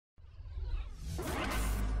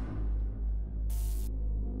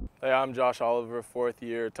Hey, I'm Josh Oliver, fourth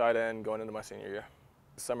year tight end going into my senior year.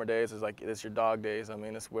 Summer days is like, it's your dog days. I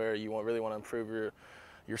mean, it's where you really want to improve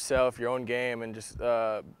yourself, your own game, and just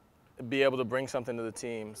be able to bring something to the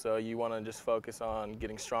team. So you want to just focus on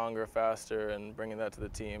getting stronger, faster, and bringing that to the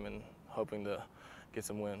team and hoping to get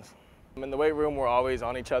some wins. In the weight room, we're always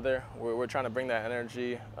on each other. We're trying to bring that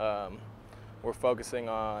energy. We're focusing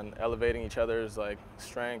on elevating each other's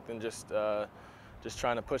strength and just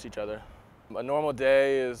trying to push each other. A normal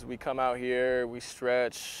day is we come out here, we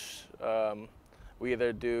stretch. We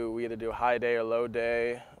either do a high day or low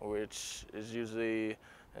day, which is usually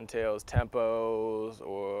entails tempos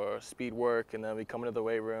or speed work, and then we come into the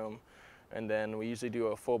weight room, and then we usually do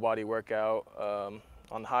a full body workout.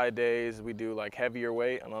 On high days, we do like heavier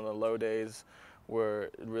weight, and on the low days, we're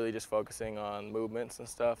really just focusing on movements and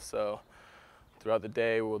stuff. So throughout the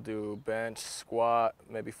day, we'll do bench, squat,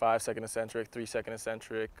 maybe 5-second eccentric, 3-second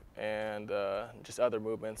eccentric, and just other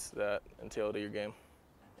movements that entail to your game.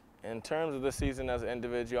 In terms of the season as an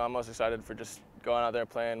individual, I'm most excited for just going out there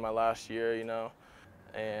playing my last year,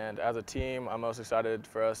 And as a team, I'm most excited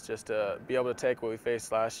for us just to be able to take what we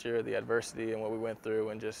faced last year, the adversity and what we went through,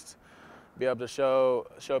 and just be able to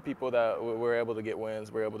show people that we're able to get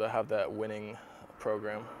wins, we're able to have that winning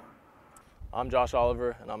program. I'm Josh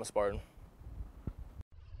Oliver, and I'm a Spartan.